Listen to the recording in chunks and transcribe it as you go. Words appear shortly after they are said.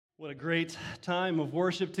What a great time of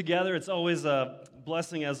worship together. It's always a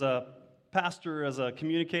blessing as a pastor, as a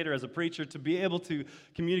communicator, as a preacher, to be able to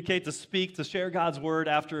communicate, to speak, to share God's word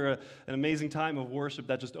after an amazing time of worship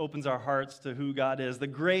that just opens our hearts to who God is. The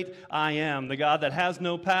great I am, the God that has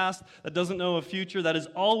no past, that doesn't know a future, that is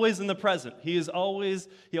always in the present. He always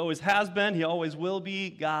has been, He always will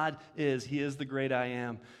be. God is. He is the great I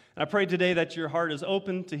am. And I pray today that your heart is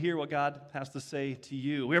open to hear what God has to say to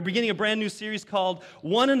you. We are beginning a brand new series called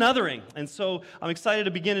ONEANOTHEring. And so I'm excited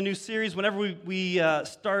to begin a new series. Whenever we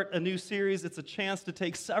start a new series, it's a chance to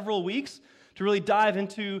take several weeks to really dive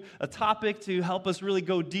into a topic to help us really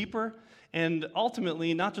go deeper and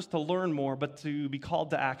ultimately not just to learn more, but to be called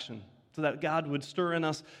to action so that God would stir in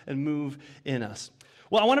us and move in us.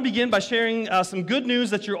 Well, I want to begin by sharing some good news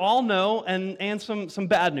that you all know and some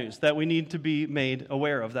bad news that we need to be made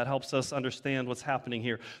aware of that helps us understand what's happening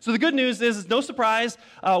here. So the good news is, it's no surprise,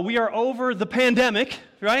 we are over the pandemic,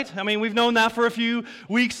 right? I mean, we've known that for a few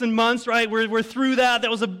weeks and months, right? We're through that.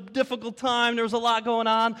 That was a difficult time. There was a lot going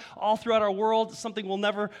on all throughout our world, something we'll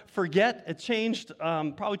never forget. It changed,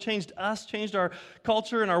 probably changed us, changed our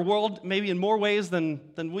culture and our world maybe in more ways than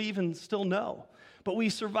we even still know. But we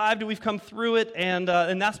survived, and we've come through it, and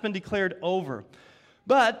that's been declared over.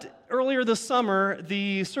 But earlier this summer,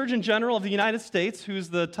 the Surgeon General of the United States, who's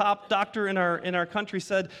the top doctor in our country,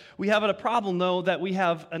 said, we have a problem, though, that we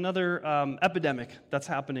have another epidemic that's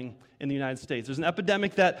happening in the United States. There's an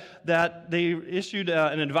epidemic that they issued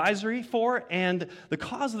an advisory for, and the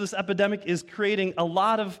cause of this epidemic is creating a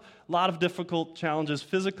lot of difficult challenges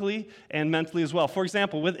physically and mentally as well. For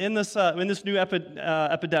example, in this new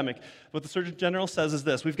epidemic, what the Surgeon General says is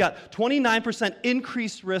this: we've got 29%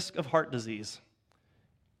 increased risk of heart disease,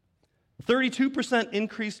 32%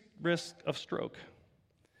 increased risk of stroke,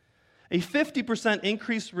 a 50%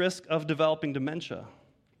 increased risk of developing dementia,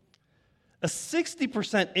 a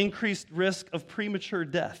 60% increased risk of premature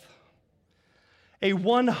death, a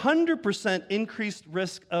 100% increased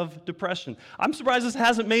risk of depression. I'm surprised this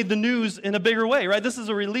hasn't made the news in a bigger way, right? This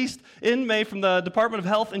is released in May from the Department of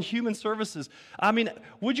Health and Human Services. I mean,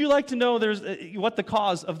 would you like to know what the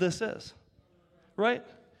cause of this is? Right?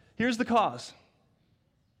 Here's the cause: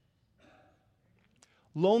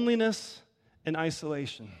 loneliness and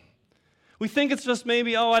isolation. We think it's just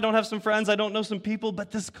maybe, I don't have some friends, I don't know some people, but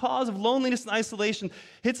this cause of loneliness and isolation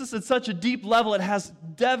hits us at such a deep level, it has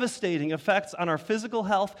devastating effects on our physical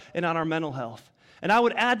health and on our mental health. And I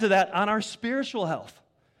would add to that, on our spiritual health.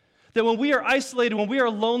 That when we are isolated, when we are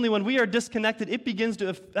lonely, when we are disconnected, it begins to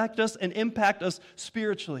affect us and impact us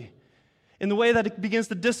spiritually. In the way that it begins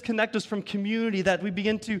to disconnect us from community, that we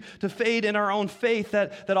begin to fade in our own faith,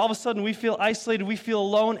 that all of a sudden we feel isolated, we feel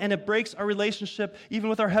alone, and it breaks our relationship even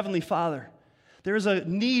with our Heavenly Father. There is a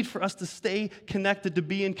need for us to stay connected, to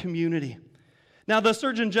be in community. Now, the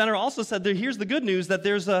Surgeon General also said that here's the good news, that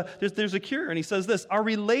there's a cure, and he says this: our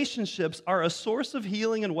relationships are a source of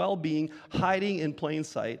healing and well-being hiding in plain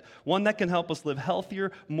sight, one that can help us live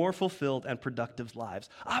healthier, more fulfilled, and productive lives.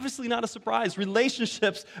 Obviously not a surprise.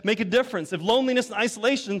 Relationships make a difference. If loneliness and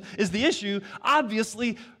isolation is the issue,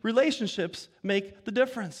 obviously relationships make the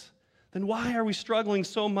difference. Then why are we struggling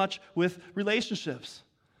so much with relationships?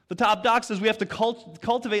 The top doc says we have to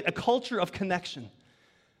cultivate a culture of connection.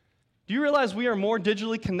 Do you realize we are more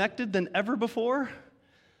digitally connected than ever before?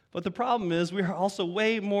 But the problem is we are also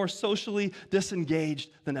way more socially disengaged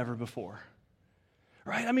than ever before.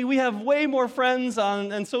 Right? I mean, we have way more friends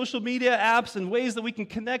on social media apps and ways that we can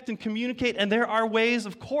connect and communicate, and there are ways,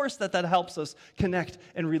 of course, that helps us connect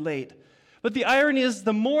and relate. But the irony is,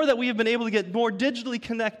 the more that we have been able to get more digitally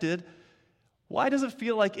connected, why does it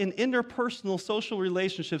feel like in interpersonal social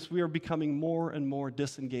relationships we are becoming more and more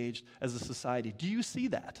disengaged as a society? Do you see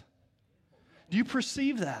that? Do you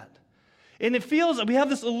perceive that? And it feels that we have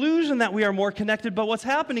this illusion that we are more connected, but what's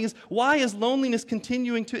happening is, why is loneliness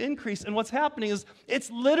continuing to increase? And what's happening is, it's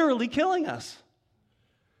literally killing us.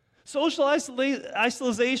 Social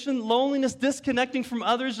isolation, loneliness, disconnecting from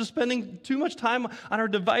others, just spending too much time on our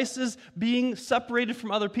devices, being separated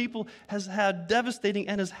from other people, has had devastating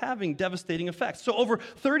and is having devastating effects. So over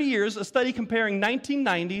 30 years, a study comparing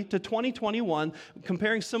 1990 to 2021,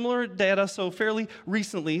 comparing similar data, so fairly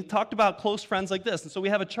recently, talked about close friends like this. And so we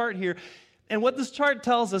have a chart here. And what this chart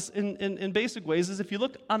tells us in basic ways is, if you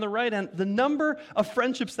look on the right end, the number of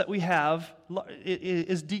friendships that we have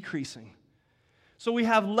is decreasing. So we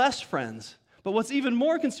have less friends. But what's even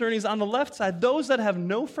more concerning is on the left side, those that have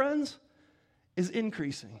no friends is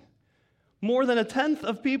increasing. More than a tenth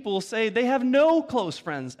of people say they have no close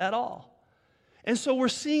friends at all. And so we're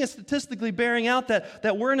seeing it statistically bearing out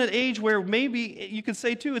that we're in an age where maybe you could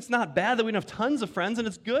say, too, it's not bad that we don't have tons of friends, and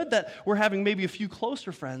it's good that we're having maybe a few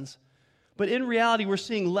closer friends. But in reality, we're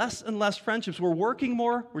seeing less and less friendships. We're working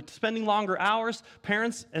more. We're spending longer hours.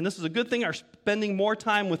 Parents, and this is a good thing, are spending more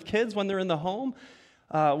time with kids when they're in the home.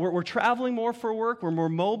 We're traveling more for work. We're more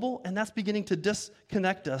mobile, and that's beginning to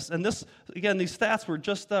disconnect us. And this, again, these stats were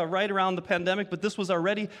just right around the pandemic, but this was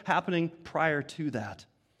already happening prior to that.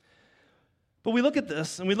 But we look at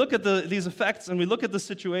this, and we look at these effects, and we look at the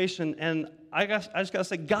situation, and I just got to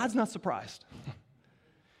say, God's not surprised.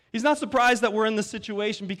 He's not surprised that we're in this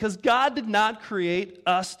situation because God did not create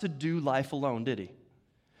us to do life alone, did He?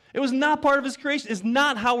 It was not part of His creation. It's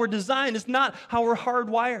not how we're designed. It's not how we're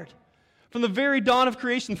hardwired. From the very dawn of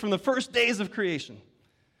creation, from the first days of creation,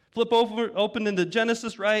 flip open into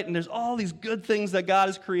Genesis, right? And there's all these good things that God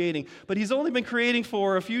is creating. But He's only been creating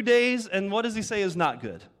for a few days, and what does He say is not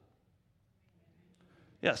good?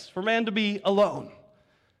 Yes, for man to be alone.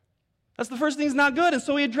 That's the first thing that's not good. And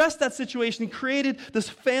so He addressed that situation. He created this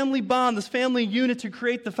family bond, this family unit to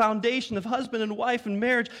create the foundation of husband and wife and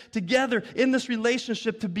marriage together in this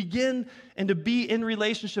relationship to begin and to be in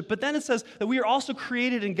relationship. But then it says that we are also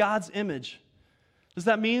created in God's image. Does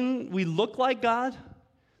that mean we look like God?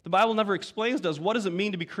 The Bible never explains to us what does it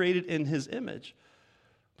mean to be created in His image.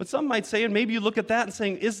 But some might say, and maybe you look at that and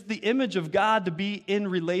saying, is the image of God to be in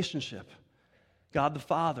relationship? God the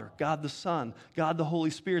Father, God the Son, God the Holy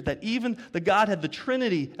Spirit, that even the Godhead, the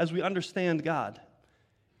Trinity, as we understand God,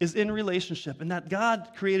 is in relationship, and that God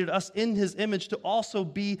created us in His image to also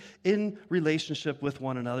be in relationship with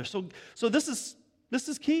one another. So this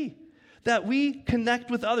is key, that we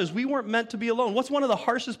connect with others. We weren't meant to be alone. What's one of the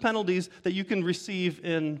harshest penalties that you can receive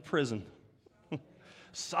in prison?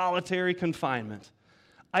 Solitary confinement.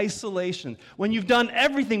 Isolation. When you've done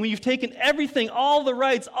everything, when you've taken everything, all the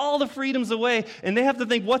rights, all the freedoms away, and they have to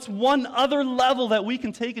think, what's one other level that we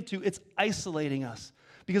can take it to? It's isolating us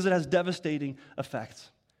because it has devastating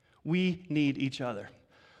effects. We need each other.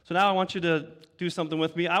 So now I want you to do something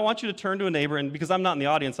with me. I want you to turn to a neighbor, and because I'm not in the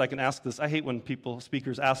audience, I can ask this. I hate when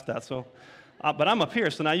speakers ask that, but I'm up here,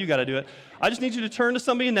 so now you got to do it. I just need you to turn to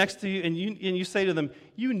somebody next to you, and you say to them,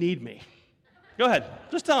 you need me. Go ahead.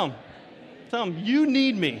 Just tell them. Tell them, you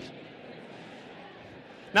need me.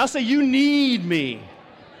 Now say, you need me.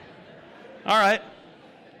 All right.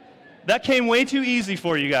 That came way too easy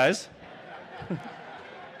for you guys.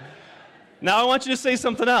 Now I want you to say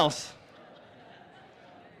something else.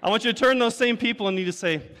 I want you to turn to those same people and need to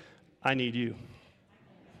say, I need you.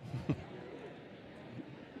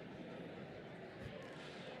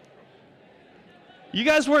 You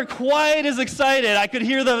guys weren't quite as excited. I could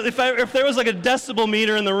hear if there was like a decibel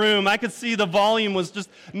meter in the room, I could see the volume was just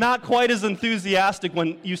not quite as enthusiastic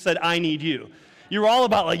when you said, I need you. You were all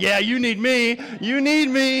about like, yeah, you need me. You need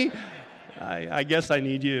me. I guess I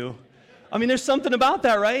need you. I mean, there's something about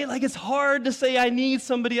that, right? Like it's hard to say I need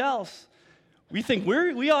somebody else. We think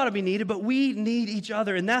we ought to be needed, but we need each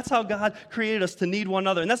other. And that's how God created us, to need one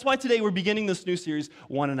another. And that's why today we're beginning this new series,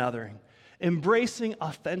 ONEANOTHEring. Embracing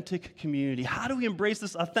authentic community. How do we embrace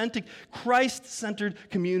this authentic, Christ-centered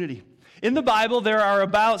community? In the Bible, there are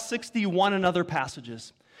about 60 one another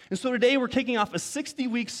passages. And so today we're kicking off a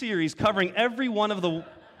 60-week series covering every one of the...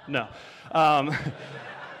 No.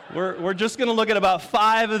 We're just going to look at about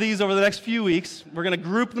 5 of these over the next few weeks. We're going to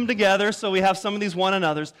group them together so we have some of these one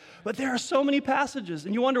another's. But there are so many passages.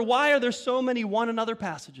 And you wonder, why are there so many one another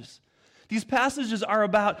passages? These passages are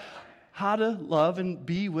about how to love and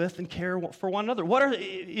be with and care for one another. What are,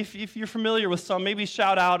 if you're familiar with some, maybe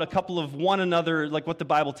shout out a couple of one another, like what the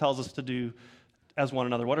Bible tells us to do as one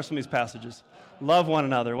another. What are some of these passages? Love one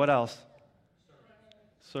another. What else?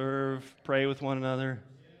 Serve, pray with one another.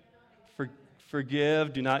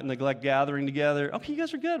 Forgive, do not neglect gathering together. Okay, you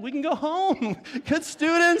guys are good. We can go home. Good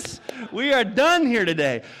students. We are done here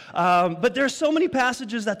today. But there are so many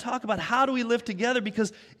passages that talk about how do we live together,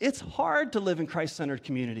 because it's hard to live in Christ-centered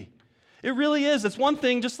community. It really is. It's one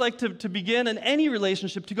thing, just like to begin in any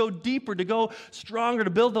relationship, to go deeper, to go stronger, to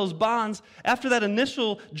build those bonds. After that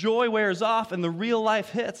initial joy wears off and the real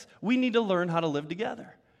life hits, we need to learn how to live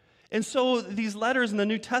together. And so these letters in the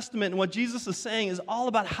New Testament and what Jesus is saying is all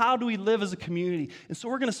about how do we live as a community. And so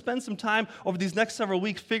we're going to spend some time over these next several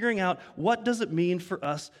weeks figuring out what does it mean for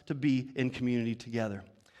us to be in community together.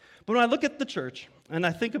 But when I look at the church and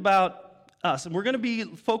I think about us, and we're going to be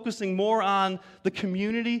focusing more on the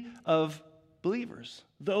community of believers,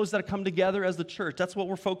 those that come together as the church. That's what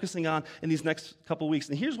we're focusing on in these next couple weeks.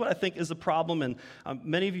 And here's what I think is the problem, and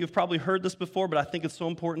many of you have probably heard this before, but I think it's so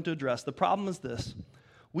important to address. The problem is this.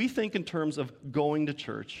 We think in terms of going to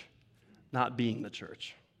church, not being the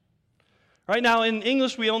church. Right now, in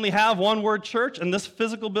English, we only have one word, church, and this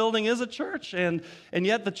physical building is a church, and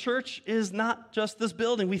yet the church is not just this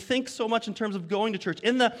building. We think so much in terms of going to church.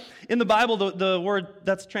 In the Bible, the word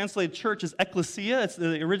that's translated church is ecclesia. It's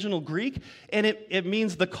the original Greek, and it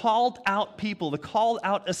means the called out people, the called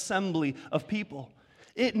out assembly of people.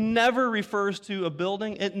 It never refers to a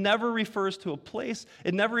building. It never refers to a place.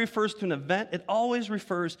 It never refers to an event. It always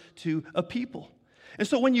refers to a people. And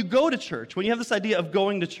so when you go to church, when you have this idea of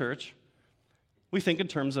going to church, we think in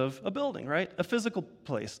terms of a building, right? A physical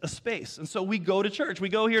place, a space. And so we go to church. We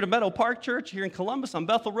go here to Meadow Park Church here in Columbus on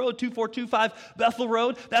Bethel Road, 2425 Bethel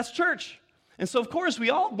Road. That's church. And so, of course, we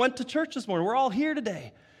all went to church this morning. We're all here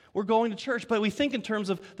today. We're going to church, but we think in terms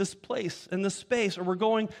of this place and this space, or we're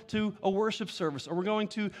going to a worship service, or we're going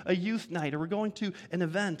to a youth night, or we're going to an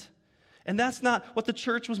event. And that's not what the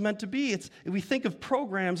church was meant to be. We think of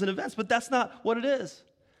programs and events, but that's not what it is.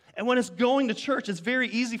 And when it's going to church, it's very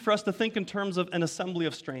easy for us to think in terms of an assembly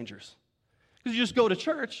of strangers. Because you just go to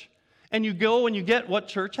church, and you go and you get what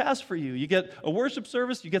church has for you. You get a worship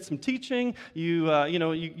service, you get some teaching, you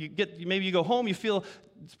get, maybe you go home, you feel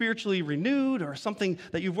spiritually renewed or something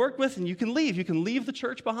that you've worked with, and you can leave. You can leave the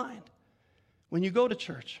church behind when you go to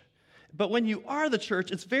church. But when you are the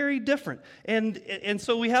church, it's very different. And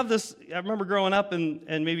so we have this, I remember growing up, and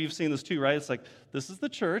maybe you've seen this too, right? It's like, this is the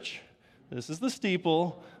church, this is the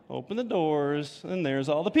steeple, open the doors, and there's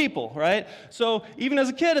all the people, right? So even as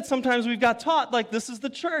a kid, sometimes we've got taught, like, this is the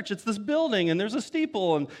church, it's this building, and there's a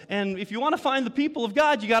steeple, and if you want to find the people of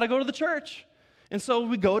God, you got to go to the church. And so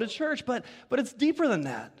we go to church, but it's deeper than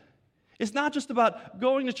that. It's not just about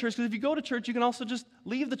going to church, because if you go to church, you can also just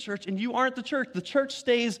leave the church, and you aren't the church. The church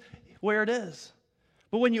stays where it is.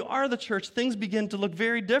 But when you are the church, things begin to look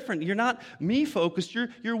very different. You're not me-focused,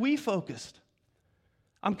 you're we-focused.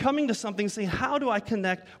 I'm coming to something saying, how do I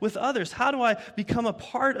connect with others? How do I become a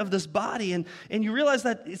part of this body? And you realize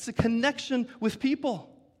that it's a connection with people.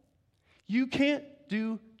 You can't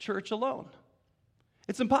do church alone.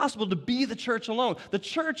 It's impossible to be the church alone. The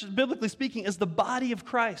church, biblically speaking, is the body of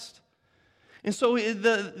Christ. And so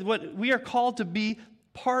what we are called to be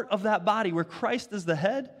part of that body, where Christ is the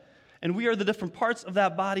head, and we are the different parts of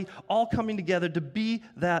that body, all coming together to be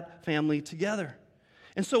that family together.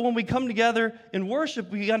 And so when we come together in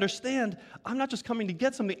worship, we understand, I'm not just coming to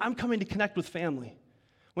get something, I'm coming to connect with family.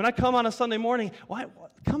 When I come on a Sunday morning,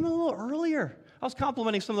 come a little earlier. I was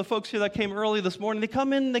complimenting some of the folks here that came early this morning. They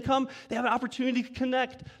come in, they have an opportunity to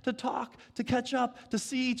connect, to talk, to catch up, to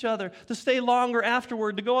see each other, to stay longer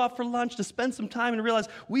afterward, to go out for lunch, to spend some time and realize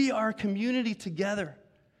we are a community together,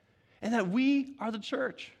 and that we are the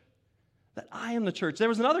church. That I am the church. There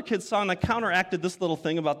was another kid's song that counteracted this little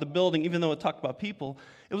thing about the building, even though it talked about people.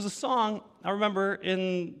 It was a song, I remember,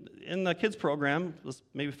 in the kids' program. It was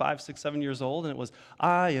maybe 5, 6, 7 years old, and it was,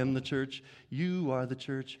 I am the church, you are the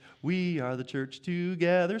church, we are the church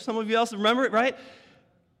together. Some of you else remember it, right?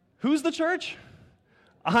 Who's the church?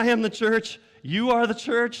 I am the church, you are the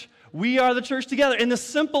church, we are the church together. In this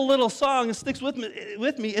simple little song, it sticks with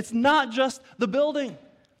me. It's not just the building.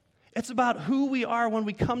 It's about who we are when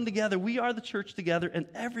we come together. We are the church together, and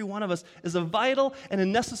every one of us is a vital and a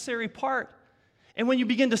necessary part. And when you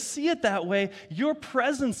begin to see it that way, your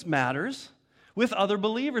presence matters with other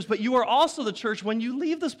believers. But you are also the church when you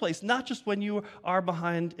leave this place, not just when you are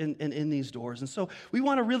behind in these doors. And so we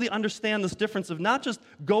want to really understand this difference of not just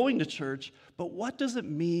going to church, but what does it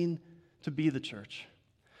mean to be the church?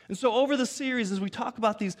 And so over the series, as we talk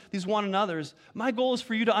about these one another's, my goal is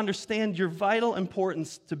for you to understand your vital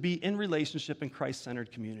importance to be in relationship in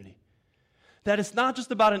Christ-centered community. That it's not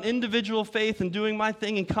just about an individual faith and doing my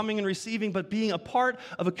thing and coming and receiving, but being a part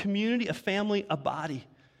of a community, a family, a body.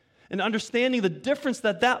 And understanding the difference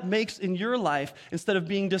that makes in your life instead of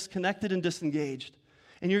being disconnected and disengaged.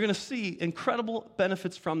 And you're going to see incredible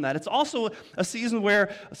benefits from that. It's also a season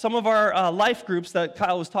where some of our life groups that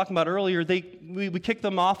Kyle was talking about earlier, we kick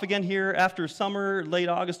them off again here after summer, late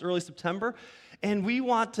August, early September. And we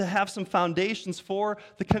want to have some foundations for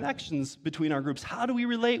the connections between our groups. How do we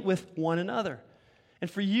relate with one another? And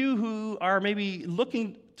for you who are maybe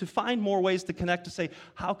looking to find more ways to connect, to say,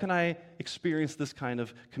 how can I experience this kind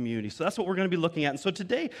of community? So that's what we're going to be looking at. And so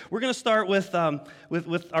today, we're going to start with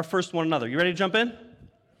our first one another. You ready to jump in?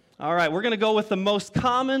 All right, we're going to go with the most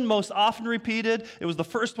common, most often repeated. It was the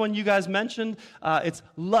first one you guys mentioned. It's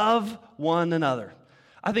love one another.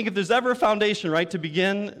 I think if there's ever a foundation, right, to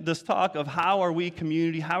begin this talk of how are we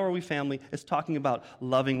community, how are we family, it's talking about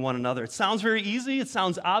loving one another. It sounds very easy, it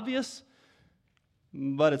sounds obvious,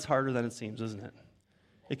 but it's harder than it seems, isn't it?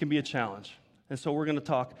 It can be a challenge. And so we're going to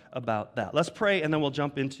talk about that. Let's pray, and then we'll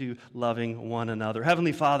jump into loving one another.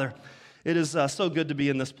 Heavenly Father, it is so good to be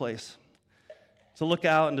in this place. to look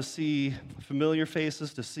out and to see familiar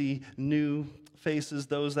faces, to see new faces,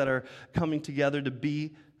 those that are coming together to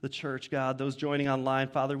be the church, God, those joining online.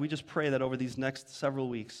 Father, we just pray that over these next several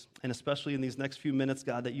weeks, and especially in these next few minutes,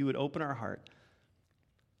 God, that you would open our heart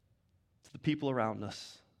to the people around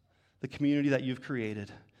us, the community that you've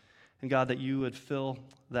created, and God, that you would fill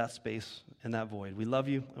that space and that void. We love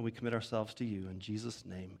you, and we commit ourselves to you. In Jesus'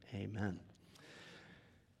 name, amen.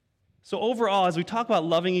 So overall, as we talk about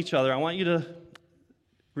loving each other, I want you to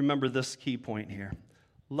remember this key point here.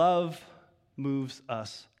 Love moves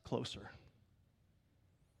us closer.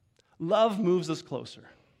 Love moves us closer.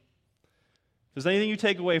 If there's anything you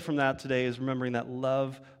take away from that today is remembering that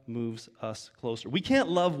love moves us closer. We can't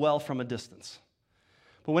love well from a distance.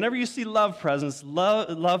 But whenever you see love present,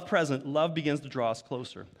 love begins to draw us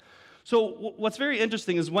closer. So what's very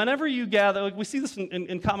interesting is whenever you gather, like we see this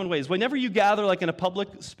in common ways, whenever you gather like in a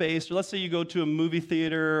public space, or let's say you go to a movie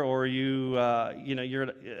theater or you're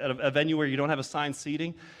at a venue where you don't have assigned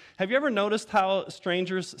seating, have you ever noticed how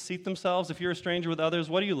strangers seat themselves? If you're a stranger with others,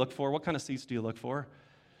 what do you look for? What kind of seats do you look for?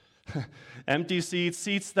 Empty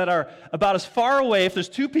seats that are about as far away. If there's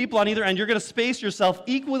two people on either end, you're going to space yourself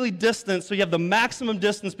equally distant so you have the maximum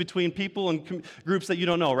distance between people and groups that you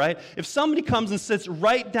don't know, right? If somebody comes and sits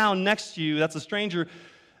right down next to you, that's a stranger,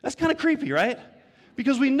 that's kind of creepy, right?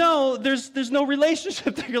 Because we know there's no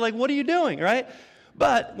relationship there. You're like, what are you doing, right?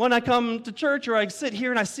 But when I come to church or I sit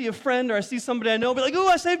here and I see a friend or I see somebody I know, I'll be like, oh,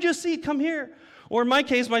 I saved you a seat, come here. Or in my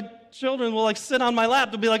case, my children will like sit on my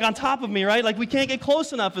lap. They'll be like on top of me, right? Like we can't get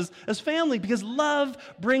close enough as family because love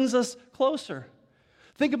brings us closer.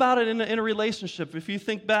 Think about it in a relationship. If you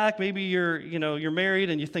think back, maybe you're married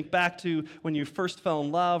and you think back to when you first fell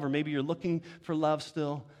in love, or maybe you're looking for love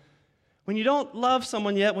still. When you don't love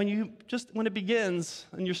someone yet, when it begins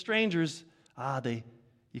and you're strangers, you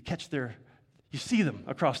see them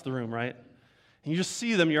across the room, right? And you just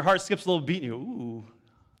see them, your heart skips a little beat, and you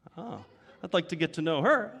go, ooh, I'd like to get to know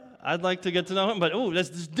her. I'd like to get to know him, but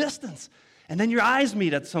there's this distance. And then your eyes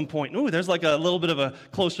meet at some point. There's like a little bit of a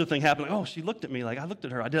closer thing happening. She looked at me like I looked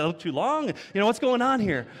at her. Did I look too long? What's going on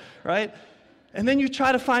here, right? And then you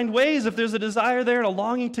try to find ways, if there's a desire there and a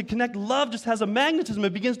longing to connect. Love just has a magnetism.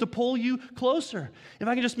 It begins to pull you closer. If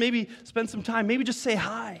I can just maybe spend some time, maybe just say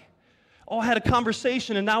hi. I had a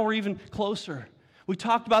conversation, and now we're even closer. We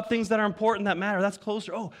talked about things that are important, that matter. That's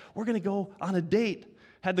closer. We're going to go on a date.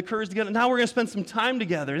 Had the courage to get it. Now we're going to spend some time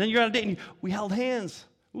together. And then you're on a date, and we held hands.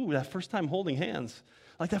 That first time holding hands.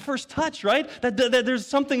 Like that first touch, right? That there's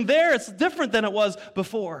something there. It's different than it was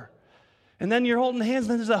before. And then you're holding hands,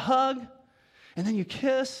 and then there's a hug, and then you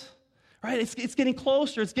kiss. Right? It's getting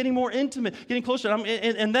closer. It's getting more intimate, getting closer.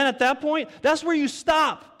 And then at that point, that's where you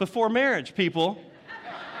stop before marriage, people.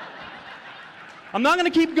 I'm not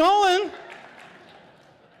going to keep going.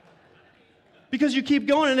 Because you keep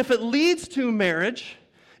going, and if it leads to marriage,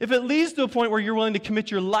 if it leads to a point where you're willing to commit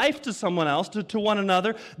your life to someone else, to one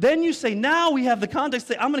another, then you say, now we have the context,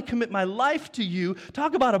 say, I'm going to commit my life to you.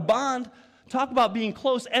 Talk about a bond. Talk about being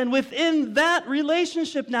close. And within that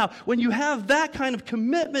relationship now, when you have that kind of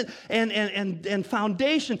commitment and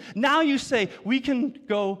foundation, now you say, we can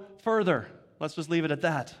go further. Let's just leave it at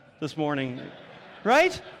that this morning.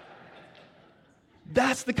 Right?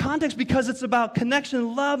 That's the context, because it's about connection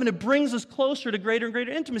and love, and it brings us closer to greater and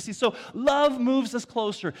greater intimacy. So love moves us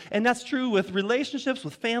closer, and that's true with relationships,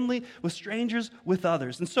 with family, with strangers, with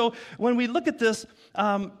others. And so when we look at this,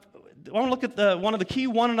 I want to look at one of the key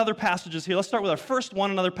one another passages here. Let's start with our first one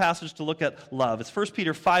another passage to look at love. It's 1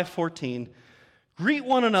 Peter 5:14. Greet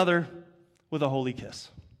one another with a holy kiss.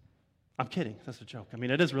 I'm kidding. That's a joke. I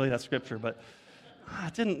mean, it is really that scripture, but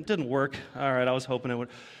it didn't work. All right, I was hoping it would.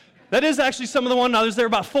 That is actually some of the one others. There are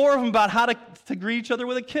about 4 of them about how to greet each other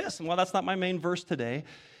with a kiss. And while that's not my main verse today,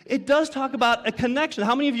 it does talk about a connection.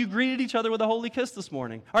 How many of you greeted each other with a holy kiss this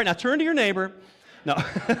morning? All right, now turn to your neighbor. No.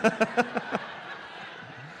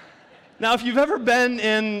 Now, if you've ever been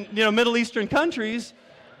in Middle Eastern countries,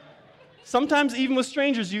 sometimes even with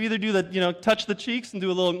strangers, you either do the touch the cheeks and do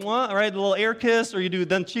a little right, a little air kiss, or you do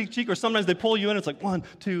then cheek, or sometimes they pull you in. It's like 1,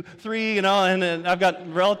 2, 3, and I've got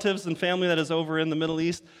relatives and family that is over in the Middle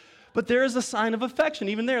East. But there is a sign of affection.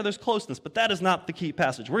 Even there's closeness. But that is not the key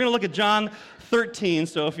passage. We're going to look at John 13.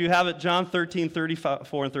 So if you have it, John 13,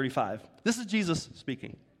 34 and 35. This is Jesus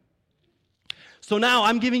speaking. So now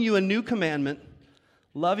I'm giving you a new commandment.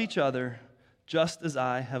 Love each other just as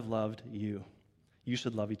I have loved you. You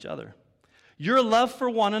should love each other. Your love for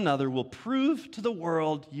one another will prove to the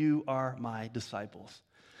world you are my disciples.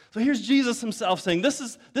 So here's Jesus himself saying, this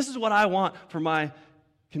is what I want for my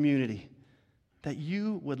community. that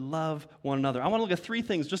you would love one another. I want to look at three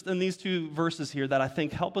things just in these two verses here that I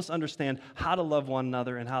think help us understand how to love one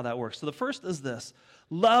another and how that works. So the first is this: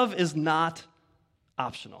 love is not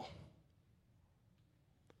optional.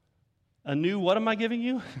 A new, what am I giving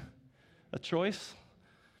you? A choice?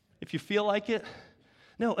 If you feel like it?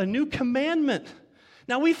 No, a new commandment.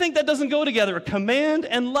 Now we think that doesn't go together. A command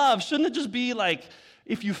and love. Shouldn't it just be like,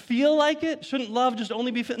 if you feel like it? Shouldn't love just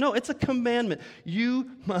only be, no, it's a commandment.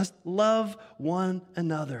 You must love one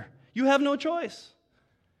another. You have no choice.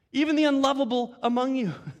 Even the unlovable among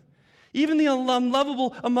you. Even the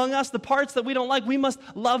unlovable among us, the parts that we don't like, we must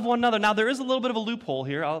love one another. Now, there is a little bit of a loophole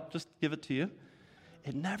here. I'll just give it to you.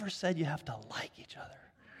 It never said you have to like each other.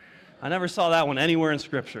 I never saw that one anywhere in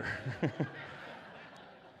Scripture.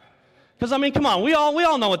 Because, I mean, come on, we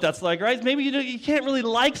all know what that's like, right? Maybe you can't really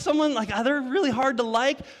like someone. Like, they're really hard to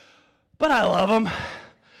like, but I love them.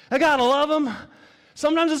 I got to love them.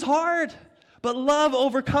 Sometimes it's hard. But love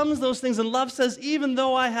overcomes those things, and love says, even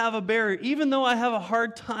though I have a barrier, even though I have a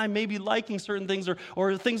hard time maybe liking certain things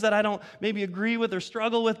or things that I don't maybe agree with or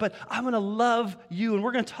struggle with, but I'm going to love you, and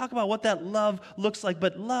we're going to talk about what that love looks like.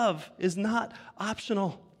 But love is not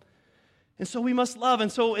optional. And so we must love.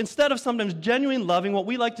 And so instead of sometimes genuine loving, what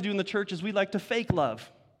we like to do in the church is we like to fake love.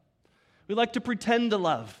 We like to pretend to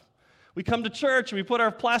love. We come to church and we put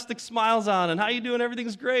our plastic smiles on, and how you doing?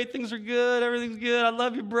 Everything's great. Things are good. Everything's good. I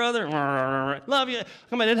love you, brother. Love you.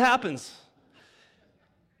 Come on, it happens.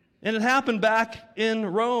 And it happened back in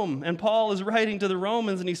Rome. And Paul is writing to the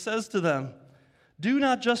Romans, and he says to them, do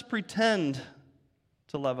not just pretend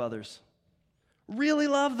to love others. Really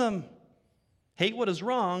love them. Hate what is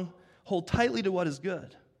wrong. Hold tightly to what is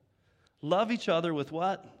good. Love each other with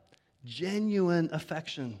what? Genuine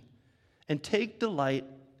affection. And take delight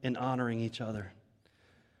in honoring each other.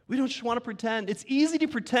 We don't just want to pretend. It's easy to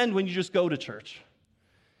pretend when you just go to church.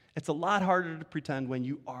 It's a lot harder to pretend when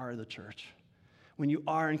you are the church, when you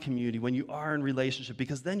are in community, when you are in relationship,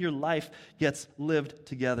 because then your life gets lived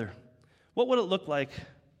together. What would it look like,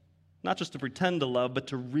 not just to pretend to love, but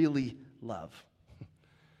to really love?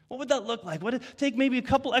 What would that look like? Would it take maybe a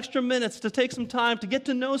couple extra minutes to take some time to get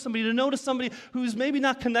to know somebody, to notice somebody who's maybe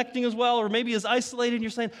not connecting as well or maybe is isolated, and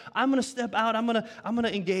you're saying, I'm going to step out, I'm going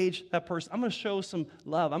to engage that person, I'm going to show some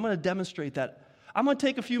love, I'm going to demonstrate that. I'm going to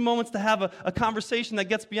take a few moments to have a conversation that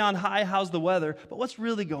gets beyond, hi, how's the weather, but what's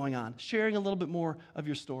really going on? Sharing a little bit more of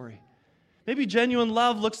your story. Maybe genuine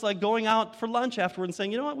love looks like going out for lunch afterward and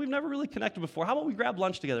saying, you know what, we've never really connected before. How about we grab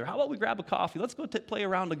lunch together? How about we grab a coffee? Let's go play a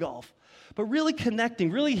round of golf. But really connecting,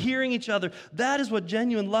 really hearing each other, that is what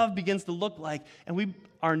genuine love begins to look like. And we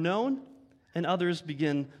are known, and others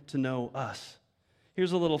begin to know us.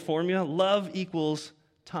 Here's a little formula. Love equals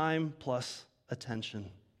time plus attention.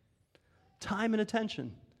 Time and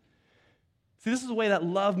attention. See, this is the way that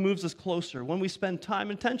love moves us closer, when we spend time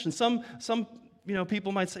and attention. Some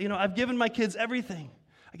people might say, I've given my kids everything.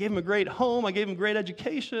 I gave them a great home. I gave them great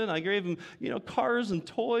education. I gave them, cars and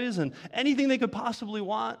toys and anything they could possibly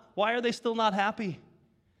want. Why are they still not happy?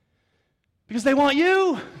 Because they want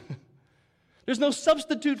you. There's no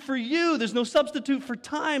substitute for you. There's no substitute for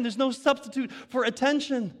time. There's no substitute for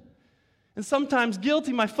attention. And sometimes,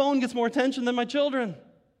 guilty, my phone gets more attention than my children.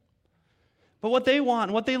 But what they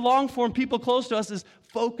want, what they long for in people close to us is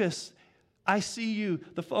focus. I see you.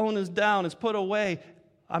 The phone is down. It's put away.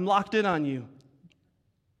 I'm locked in on you.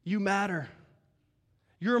 You matter.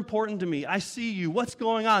 You're important to me. I see you. What's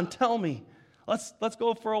going on? Tell me. Let's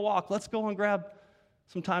go for a walk. Let's go and grab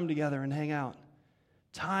some time together and hang out.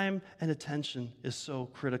 Time and attention is so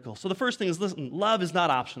critical. So the first thing is, listen, love is not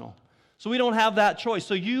optional. So we don't have that choice.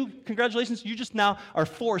 So congratulations, you just now are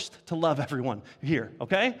forced to love everyone here,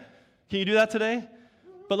 okay? Can you do that today?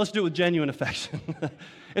 But let's do it with genuine affection.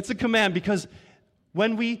 It's a command, because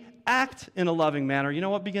when we act in a loving manner, you know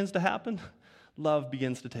what begins to happen? Love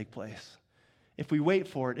begins to take place. If we wait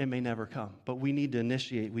for it, it may never come. But we need to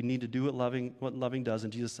initiate. We need to do what loving does.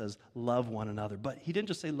 And Jesus says, love one another. But he didn't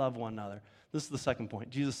just say love one another. This is the second point.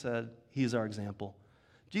 Jesus said he is our example.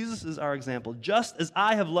 Jesus is our example. Just as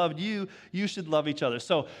I have loved you, you should love each other.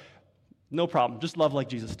 So, no problem. Just love like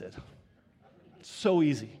Jesus did. So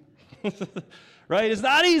easy. Right? It's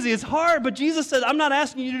not easy. It's hard. But Jesus said, I'm not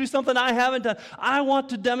asking you to do something I haven't done. I want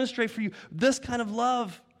to demonstrate for you this kind of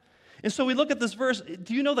love. And so we look at this verse.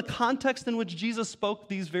 Do you know the context in which Jesus spoke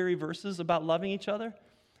these very verses about loving each other?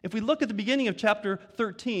 If we look at the beginning of chapter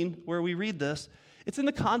 13, where we read this, it's in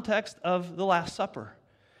the context of the Last Supper.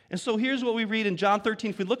 And so here's what we read in John 13.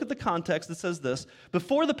 If we look at the context, it says this: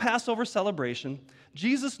 before the Passover celebration,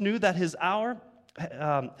 Jesus knew that his hour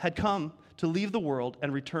had come to leave the world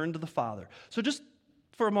and return to the Father. So just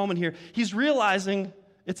for a moment here, he's realizing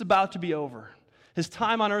it's about to be over. His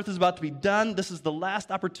time on earth is about to be done. This is the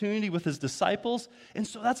last opportunity with his disciples. And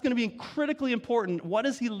so that's going to be critically important. What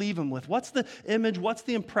does he leave them with? What's the image? What's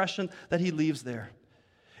the impression that he leaves there?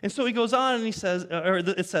 And so he goes on and he says,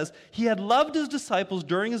 it says, he had loved his disciples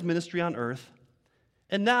during his ministry on earth,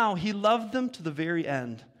 and now he loved them to the very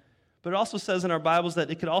end. But it also says in our Bibles that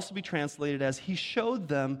it could also be translated as he showed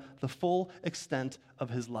them the full extent of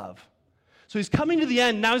his love. So he's coming to the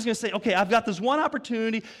end. Now he's going to say, okay, I've got this one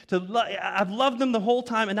opportunity I've loved them the whole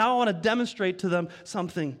time, and now I want to demonstrate to them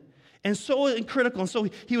something. And so critical. And so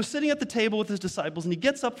he was sitting at the table with his disciples, and he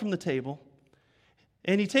gets up from the table,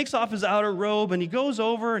 and he takes off his outer robe, and he goes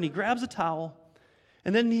over, and he grabs a towel,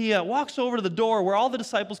 and then he walks over to the door where all the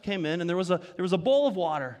disciples came in, and there was a bowl of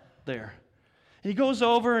water there. And he goes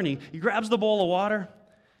over, and he grabs the bowl of water,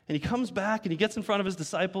 and he comes back, and he gets in front of his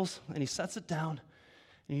disciples, and he sets it down.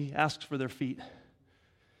 And he asks for their feet.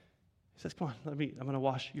 He says, come on, I'm going to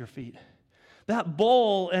wash your feet. That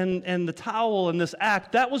bowl and the towel and this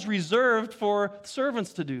act, that was reserved for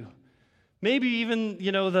servants to do. Maybe even,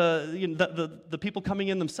 the people coming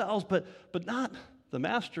in themselves, but not the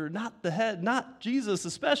master, not the head, not Jesus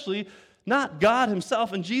especially, not God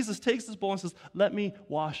himself. And Jesus takes this bowl and says, let me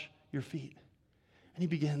wash your feet. And he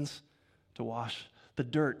begins to wash the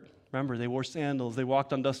dirt. Remember, they wore sandals, they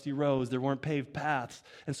walked on dusty roads, there weren't paved paths.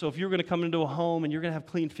 And so if you're going to come into a home and you're going to have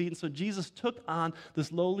clean feet, and so Jesus took on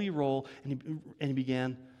this lowly role and he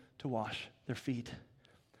began to wash their feet.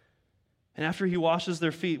 And after he washes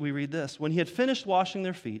their feet, we read this. When he had finished washing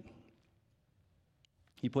their feet,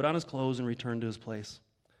 he put on his clothes and returned to his place.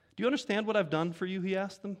 Do you understand what I've done for you, he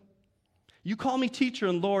asked them. You call me teacher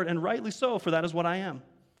and Lord, and rightly so, for that is what I am.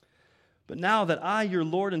 But now that I, your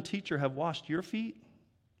Lord and teacher, have washed your feet,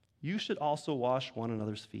 you should also wash one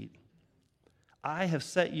another's feet. I have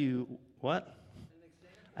set you, what?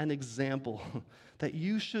 An example that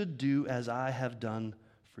you should do as I have done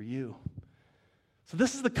for you. So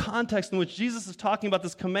this is the context in which Jesus is talking about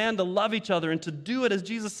this command to love each other and to do it as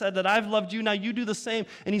Jesus said that I've loved you, now you do the same.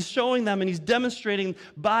 And he's showing them and he's demonstrating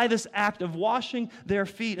by this act of washing their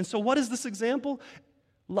feet. And so what is this example?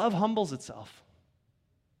 Love humbles itself.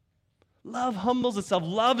 Love humbles itself.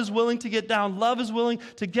 Love is willing to get down. Love is willing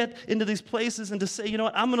to get into these places and to say, you know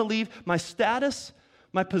what, I'm going to leave my status,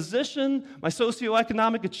 my position, my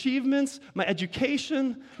socioeconomic achievements, my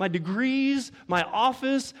education, my degrees, my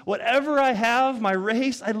office, whatever I have, my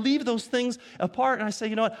race, I leave those things apart and I say,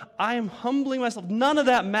 you know what, I am humbling myself. None of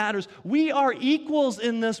that matters. We are equals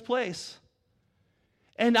in this place.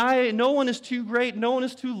 And no one is too great, no one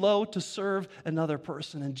is too low to serve another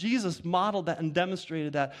person. And Jesus modeled that and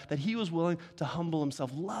demonstrated that he was willing to humble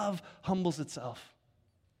himself. Love humbles itself.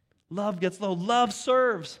 Love gets low. Love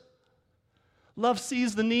serves. Love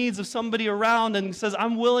sees the needs of somebody around and says,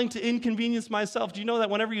 I'm willing to inconvenience myself. Do you know that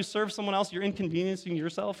whenever you serve someone else, you're inconveniencing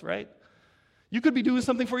yourself, right? You could be doing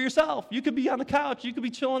something for yourself. You could be on the couch. You could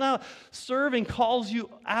be chilling out. Serving calls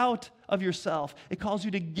you out of yourself. It calls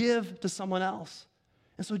you to give to someone else.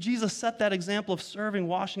 And so Jesus set that example of serving,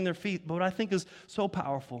 washing their feet. But what I think is so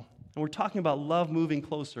powerful, and we're talking about love moving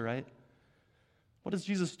closer, right? What does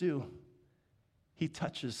Jesus do? He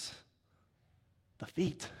touches the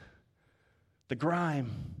feet, the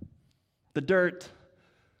grime, the dirt,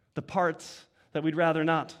 the parts that we'd rather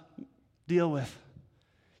not deal with.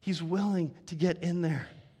 He's willing to get in there.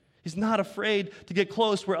 He's not afraid to get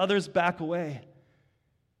close where others back away.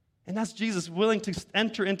 And that's Jesus willing to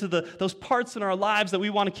enter into those parts in our lives that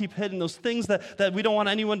we want to keep hidden, those things that we don't want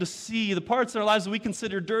anyone to see, the parts in our lives that we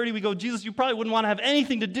consider dirty. We go, Jesus, you probably wouldn't want to have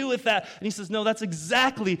anything to do with that. And he says, no, that's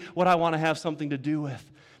exactly what I want to have something to do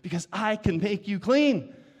with, because I can make you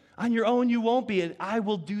clean. On your own, you won't be, and I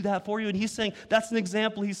will do that for you. And he's saying that's an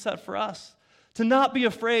example he set for us. To not be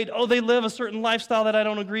afraid, they live a certain lifestyle that I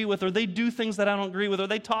don't agree with, or they do things that I don't agree with, or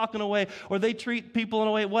they talk in a way, or they treat people in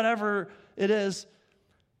a way, whatever it is.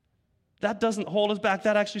 That doesn't hold us back.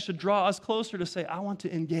 That actually should draw us closer to say, I want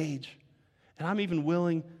to engage. And I'm even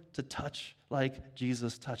willing to touch like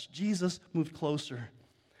Jesus touched. Jesus moved closer.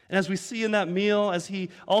 And as we see in that meal, as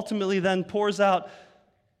he ultimately then pours out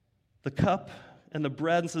the cup and the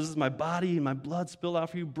bread and says, this is my body and my blood spilled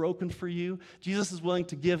out for you, broken for you, Jesus is willing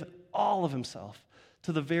to give all of himself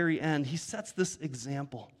to the very end. He sets this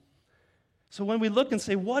example. So when we look and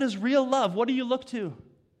say, what is real love? What do you look to?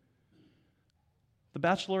 The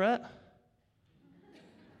Bachelorette?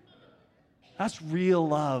 That's real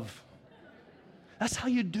love. That's how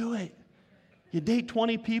you do it. You date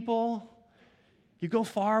 20 people, you go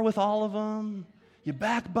far with all of them, you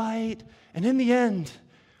backbite, and in the end,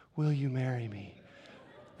 will you marry me?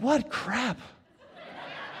 What crap.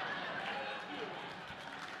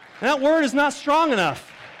 That word is not strong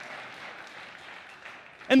enough.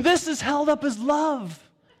 And this is held up as love.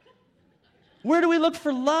 Where do we look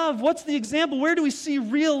for love? What's the example? Where do we see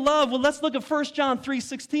real love? Well, let's look at 1 John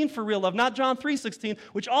 3:16 for real love. Not John 3:16,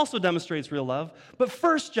 which also demonstrates real love, but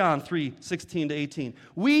 1 John 3:16 to 18.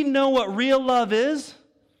 We know what real love is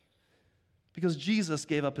because Jesus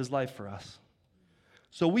gave up his life for us.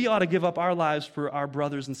 So we ought to give up our lives for our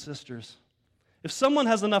brothers and sisters. If someone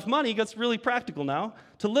has enough money, it gets really practical now,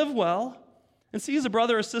 to live well and sees a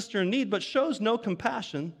brother or sister in need but shows no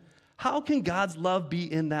compassion, how can God's love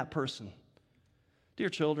be in that person? Dear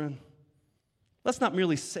children, let's not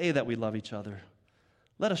merely say that we love each other.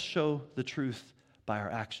 Let us show the truth by our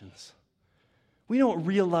actions. We know what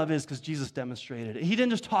real love is because Jesus demonstrated it. He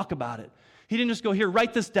didn't just talk about it. He didn't just go, here,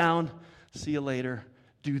 write this down, see you later,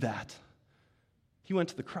 do that. He went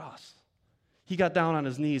to the cross. He got down on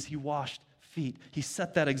his knees. He washed feet. He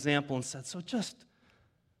set that example and said, so just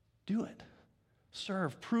do it.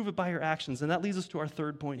 Serve. Prove it by your actions. And that leads us to our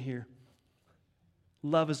third point here.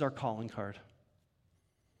 Love is our calling card.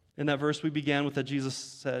 In that verse we began with that Jesus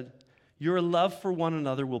said, your love for one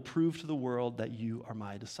another will prove to the world that you are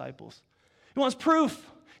my disciples. He wants proof.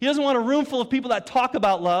 He doesn't want a room full of people that talk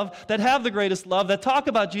about love, that have the greatest love, that talk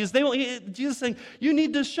about Jesus. Jesus is saying, you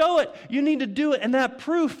need to show it. You need to do it. And that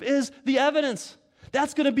proof is the evidence.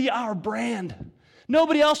 That's going to be our brand.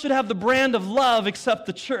 Nobody else should have the brand of love except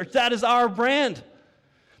the church. That is our brand.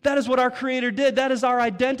 That is what our Creator did. That is our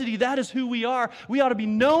identity. That is who we are. We ought to be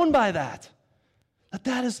known by that.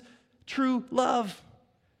 That is true love.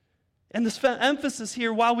 And this emphasis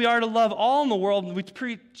here, while we are to love all in the world, and we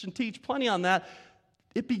preach and teach plenty on that,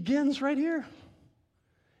 it begins right here.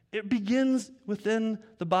 It begins within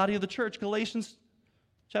the body of the church. Galatians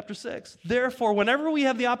chapter 6. Therefore, whenever we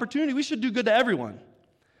have the opportunity, we should do good to everyone.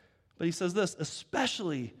 But he says this,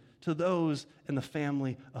 especially to those in the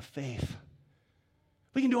family of faith.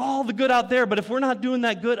 We can do all the good out there, but if we're not doing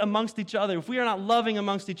that good amongst each other, if we are not loving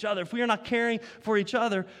amongst each other, if we are not caring for each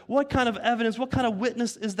other, what kind of evidence, what kind of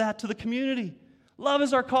witness is that to the community? Love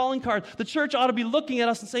is our calling card. The church ought to be looking at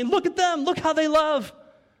us and saying, look at them, look how they love.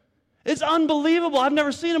 It's unbelievable. I've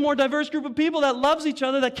never seen a more diverse group of people that loves each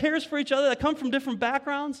other, that cares for each other, that come from different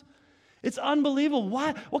backgrounds. It's unbelievable.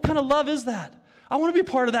 Why? What kind of love is that? I want to be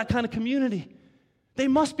part of that kind of community. They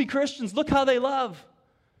must be Christians. Look how they love.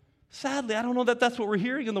 Sadly, I don't know that that's what we're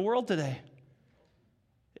hearing in the world today.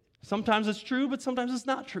 Sometimes it's true, but sometimes it's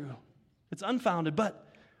not true. It's unfounded, but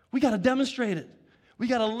we got to demonstrate it. We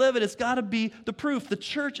got to live it. It's got to be the proof. The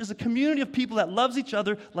church is a community of people that loves each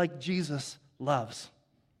other like Jesus loves.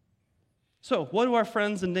 So, what do our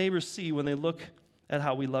friends and neighbors see when they look at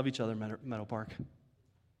how we love each other in Meadow Park?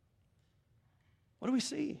 What do we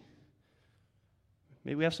see?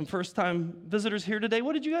 Maybe we have some first-time visitors here today.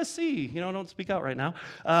 What did you guys see? Don't speak out right now.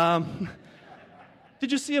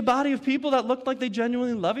 Did you see a body of people that looked like they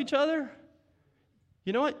genuinely love each other?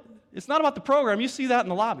 You know what? It's not about the program. You see that in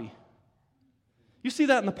the lobby. You see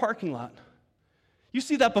that in the parking lot. You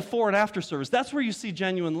see that before and after service. That's where you see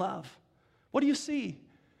genuine love. What do you see?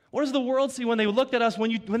 What does the world see when they look at us,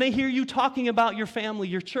 when they hear you talking about your family,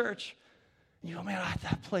 your church? And you go, man,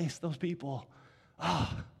 that place, those people,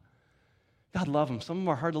 God love them. Some of them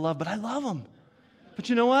are hard to love, but I love them. But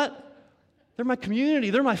you know what? They're my community.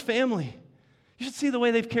 They're my family. You should see the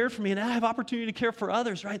way they've cared for me, and I have opportunity to care for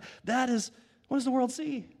others, right? That is, what does the world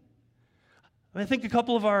see? I think a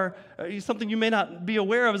couple of something you may not be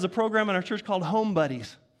aware of is a program in our church called Home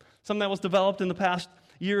Buddies. Something that was developed in the past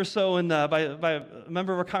year or so by a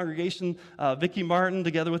member of our congregation, Vicki Martin,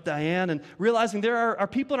 together with Diane, and realizing there are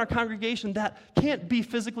people in our congregation that can't be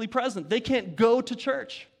physically present. They can't go to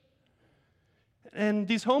church. And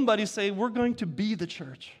these home buddies say, we're going to be the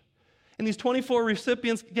church. And these 24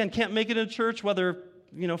 recipients, again, can't make it in church, whether,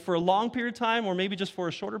 for a long period of time or maybe just for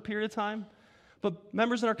a shorter period of time. But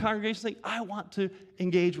members in our congregation say, I want to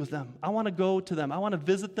engage with them. I want to go to them. I want to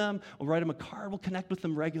visit them. We'll write them a card. We'll connect with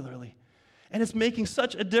them regularly. And it's making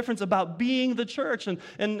such a difference about being the church.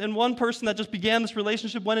 And one person that just began this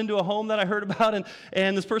relationship went into a home that I heard about,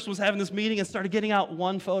 and this person was having this meeting and started getting out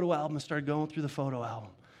one photo album and started going through the photo album.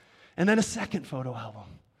 And then a second photo album.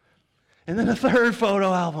 And then a third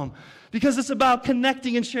photo album. Because it's about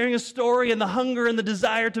connecting and sharing a story and the hunger and the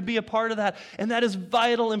desire to be a part of that. And that is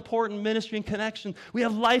vital, important ministry and connection. We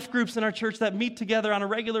have life groups in our church that meet together on a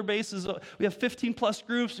regular basis. We have 15-plus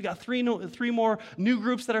groups. We got three more new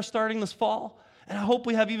groups that are starting this fall. And I hope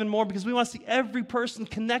we have even more because we want to see every person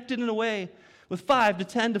connected in a way with 5 to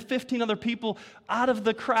 10 to 15 other people out of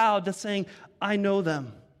the crowd that's saying, I know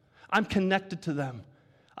them. I'm connected to them.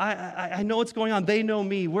 I know what's going on. They know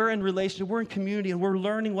me. We're in relationship. We're in community, and we're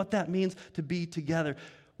learning what that means to be together.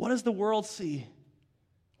 What does the world see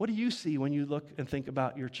What do you see when you look and think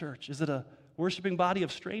about your church? Is it a worshiping body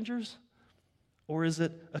of strangers, or is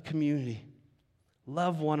it a community?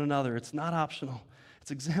 Love one another. It's not optional. It's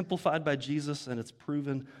exemplified by Jesus, and it's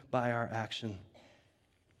proven by our action.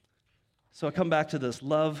 So I come back to this.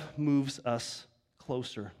 Love moves us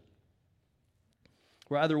closer.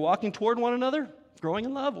 We're either walking toward one another, growing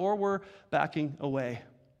in love, or we're backing away.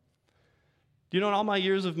 Do you know, in all my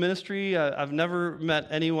years of ministry, I've never met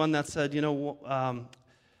anyone that said,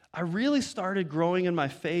 I really started growing in my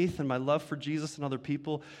faith and my love for Jesus and other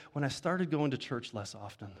people when I started going to church less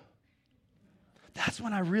often. That's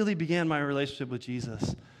when I really began my relationship with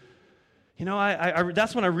Jesus.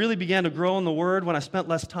 That's when I really began to grow in the Word, when I spent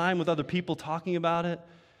less time with other people talking about it.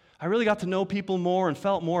 I really got to know people more and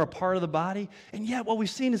felt more a part of the body. And yet what we've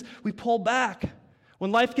seen is we pull back.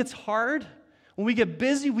 When life gets hard, when we get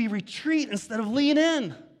busy, we retreat instead of lean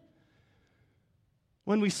in.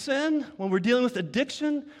 When we sin, when we're dealing with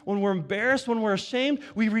addiction, when we're embarrassed, when we're ashamed,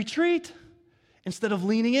 we retreat instead of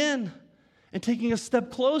leaning in and taking a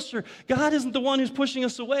step closer. God isn't the one who's pushing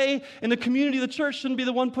us away, and the community of the church shouldn't be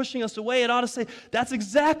the one pushing us away. It ought to say, that's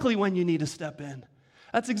exactly when you need to step in.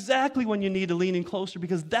 That's exactly when you need to lean in closer,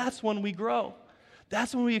 because that's when we grow.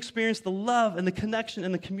 That's when we experience the love and the connection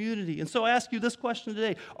in the community. And so I ask you this question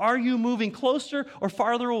today. Are you moving closer or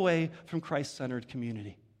farther away from Christ-centered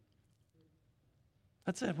community?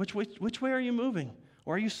 That's it. Which way are you moving?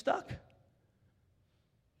 Or are you stuck?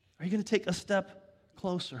 Are you going to take a step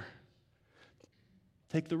closer?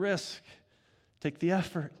 Take the risk. Take the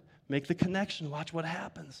effort. Make the connection. Watch what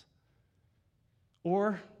happens.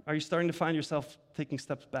 Or are you starting to find yourself taking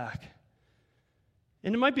steps back?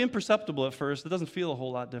 And it might be imperceptible at first. It doesn't feel a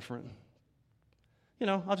whole lot different.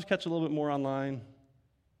 I'll just catch a little bit more online.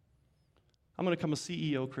 I'm going to become a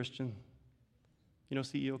CEO Christian. You know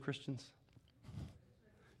CEO Christians?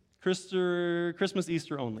 Christmas,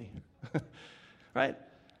 Easter only. Right?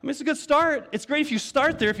 I mean, it's a good start. It's great if you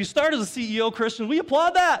start there. If you start as a CEO Christian, we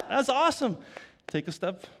applaud that. That's awesome. Take a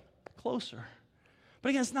step closer. But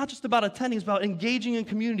again, it's not just about attending. It's about engaging in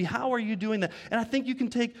community. How are you doing that? And I think you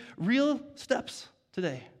can take real steps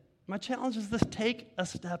today. My challenge is this: take a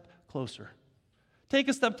step closer. Take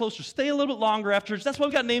a step closer. Stay a little bit longer after church. That's why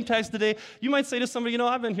we've got name tags today. You might say to somebody,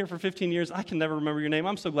 I've been here for 15 years. I can never remember your name.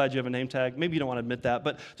 I'm so glad you have a name tag. Maybe you don't want to admit that,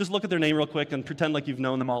 but just look at their name real quick and pretend like you've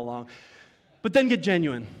known them all along. But then get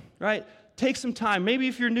genuine, right? Take some time. Maybe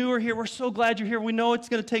if you're newer here, we're so glad you're here. We know it's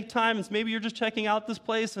going to take time. And maybe you're just checking out this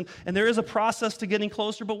place, and there is a process to getting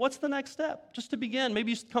closer. But what's the next step? Just to begin.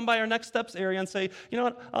 Maybe you come by our next steps area and say,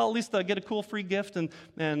 I'll at least get a cool free gift and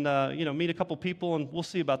meet a couple people, and we'll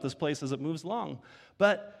see about this place as it moves along.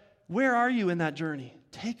 But where are you in that journey?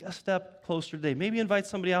 Take a step closer today. Maybe invite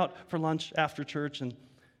somebody out for lunch after church and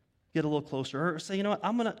get a little closer. Or say,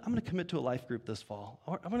 I'm gonna commit to a life group this fall.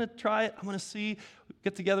 Or I'm gonna try it. I'm gonna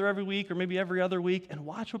get together every week or maybe every other week and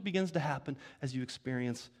watch what begins to happen as you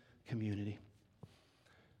experience community.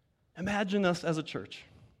 Imagine us as a church,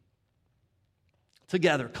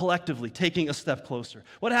 together, collectively, taking a step closer.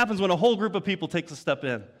 What happens when a whole group of people takes a step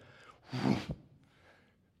in?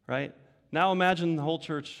 Right? Now imagine the whole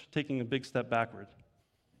church taking a big step backward.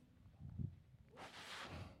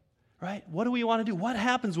 Right? What do we want to do? What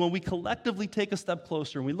happens when we collectively take a step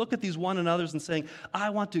closer and we look at these one another's and saying, I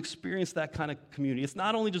want to experience that kind of community. It's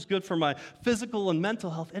not only just good for my physical and mental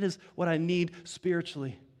health, it is what I need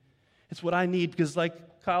spiritually. It's what I need because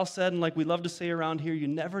like Kyle said and like we love to say around here, you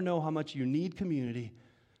never know how much you need community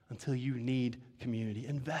until you need community.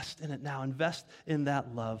 Invest in it now. Invest in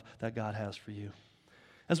that love that God has for you.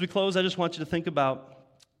 As we close, I just want you to think about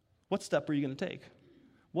what step are you going to take?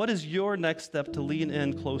 What is your next step to lean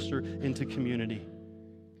in closer into community?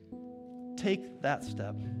 Take that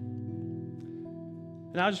step.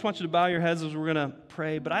 And I just want you to bow your heads as we're going to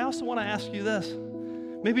pray, but I also want to ask you this.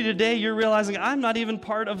 Maybe today you're realizing I'm not even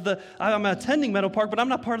I'm attending Meadow Park, but I'm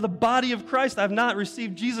not part of the body of Christ. I've not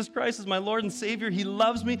received Jesus Christ as my Lord and Savior. He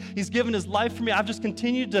loves me. He's given His life for me. I've just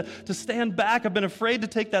continued to stand back. I've been afraid to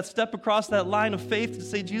take that step across that line of faith to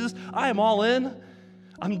say, Jesus, I am all in.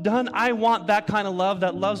 I'm done. I want that kind of love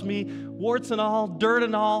that loves me, warts and all, dirt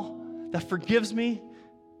and all, that forgives me,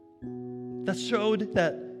 that showed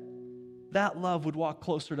that love would walk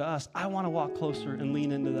closer to us. I want to walk closer and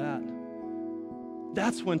lean into that.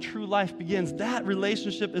 That's when true life begins. That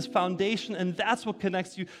relationship is foundation, and that's what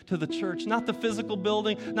connects you to the church. Not the physical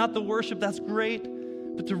building, not the worship, that's great.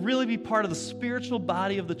 But to really be part of the spiritual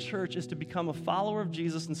body of the church is to become a follower of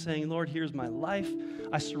Jesus and saying, Lord, here's my life.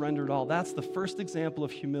 I surrender it all. That's the first example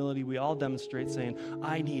of humility we all demonstrate, saying,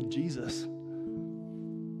 I need Jesus.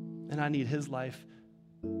 And I need His life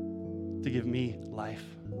to give me life.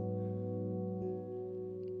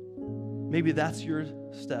 Maybe that's your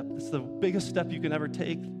step. It's the biggest step you can ever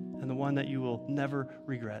take and the one that you will never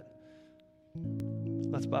regret.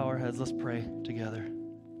 Let's bow our heads. Let's pray together.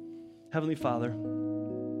 Heavenly Father,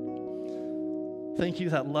 thank you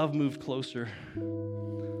that love moved closer,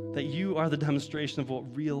 that you are the demonstration of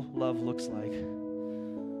what real love looks like.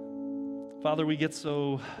 Father, we get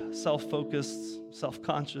so self-focused,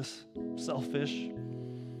 self-conscious, selfish,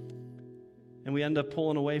 and we end up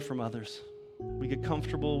pulling away from others. We get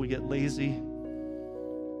comfortable, we get lazy.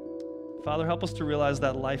 Father, help us to realize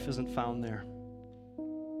that life isn't found there.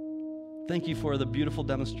 Thank you for the beautiful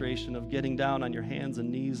demonstration of getting down on your hands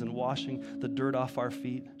and knees and washing the dirt off our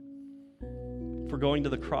feet, for going to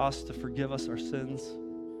the cross to forgive us our sins,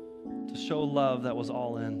 to show love that was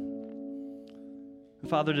all in. And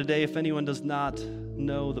Father, today, if anyone does not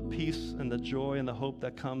know the peace and the joy and the hope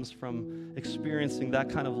that comes from experiencing that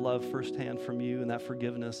kind of love firsthand from you and that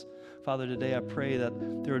forgiveness, Father, today I pray that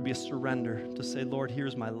there would be a surrender to say, Lord,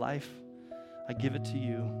 here's my life. I give it to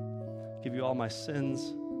you. I give you all my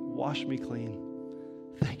sins. Wash me clean.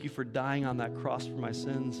 Thank you for dying on that cross for my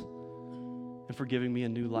sins and for giving me a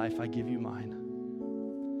new life. I give you mine.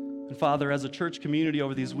 And Father, as a church community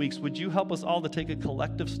over these weeks, would you help us all to take a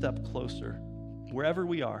collective step closer, wherever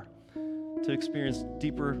we are, to experience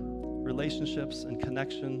deeper relationships and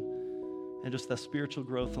connection and just the spiritual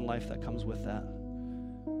growth and life that comes with that.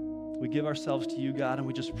 We give ourselves to you, God, and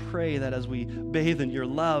we just pray that as we bathe in your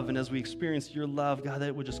love and as we experience your love, God, that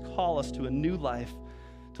it would just call us to a new life,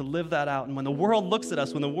 to live that out. And when the world looks at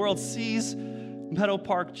us, when the world sees Meadow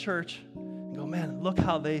Park Church, and go, man, look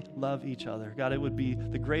how they love each other. God, it would be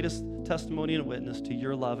the greatest testimony and witness to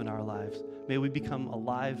your love in our lives. May we become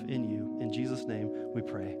alive in you. In Jesus' name we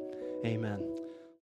pray. Amen.